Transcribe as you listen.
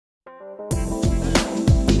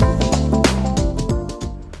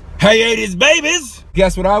Hey 80s babies!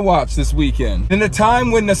 Guess what I watched this weekend? In a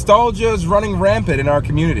time when nostalgia is running rampant in our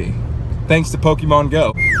community, thanks to Pokemon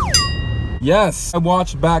Go. Yes, I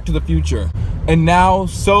watched Back to the Future, and now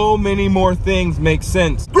so many more things make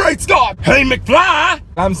sense. Great Scott! Hey McFly!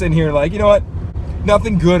 I'm sitting here like, you know what?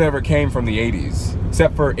 Nothing good ever came from the 80s,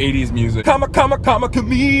 except for 80s music.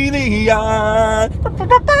 Chameleon.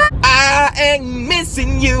 I ain't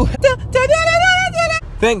missing you.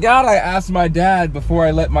 Thank God I asked my dad before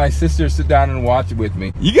I let my sister sit down and watch it with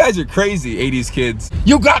me. You guys are crazy, 80s kids.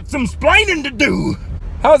 You got some splaining to do.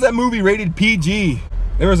 How is that movie rated PG?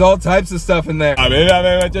 There was all types of stuff in there.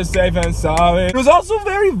 Just safe and sorry. It was also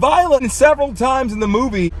very violent, and several times in the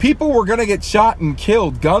movie, people were gonna get shot and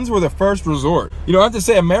killed. Guns were the first resort. You know, I have to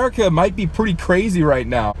say, America might be pretty crazy right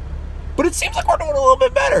now, but it seems like we're doing a little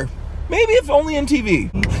bit better. Maybe if only in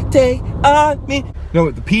TV. Take on me.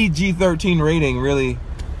 No, the PG-13 rating really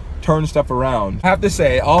turn stuff around. I have to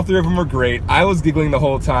say, all three of them were great. I was giggling the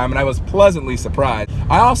whole time, and I was pleasantly surprised.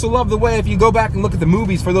 I also love the way, if you go back and look at the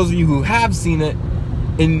movies, for those of you who have seen it,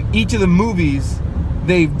 in each of the movies,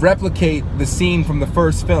 they replicate the scene from the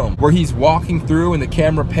first film, where he's walking through and the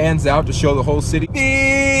camera pans out to show the whole city.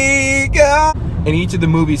 In each of the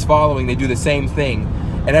movies following, they do the same thing.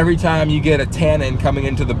 And every time you get a tannin coming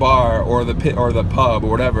into the bar or the pit or the pub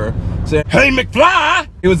or whatever, say, "Hey McFly!"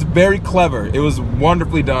 It was very clever. It was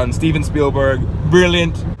wonderfully done. Steven Spielberg,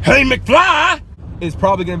 brilliant. "Hey McFly!" is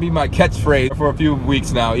probably gonna be my catchphrase for a few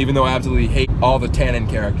weeks now, even though I absolutely hate all the tannin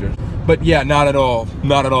characters. But yeah, not at all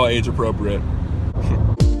age appropriate.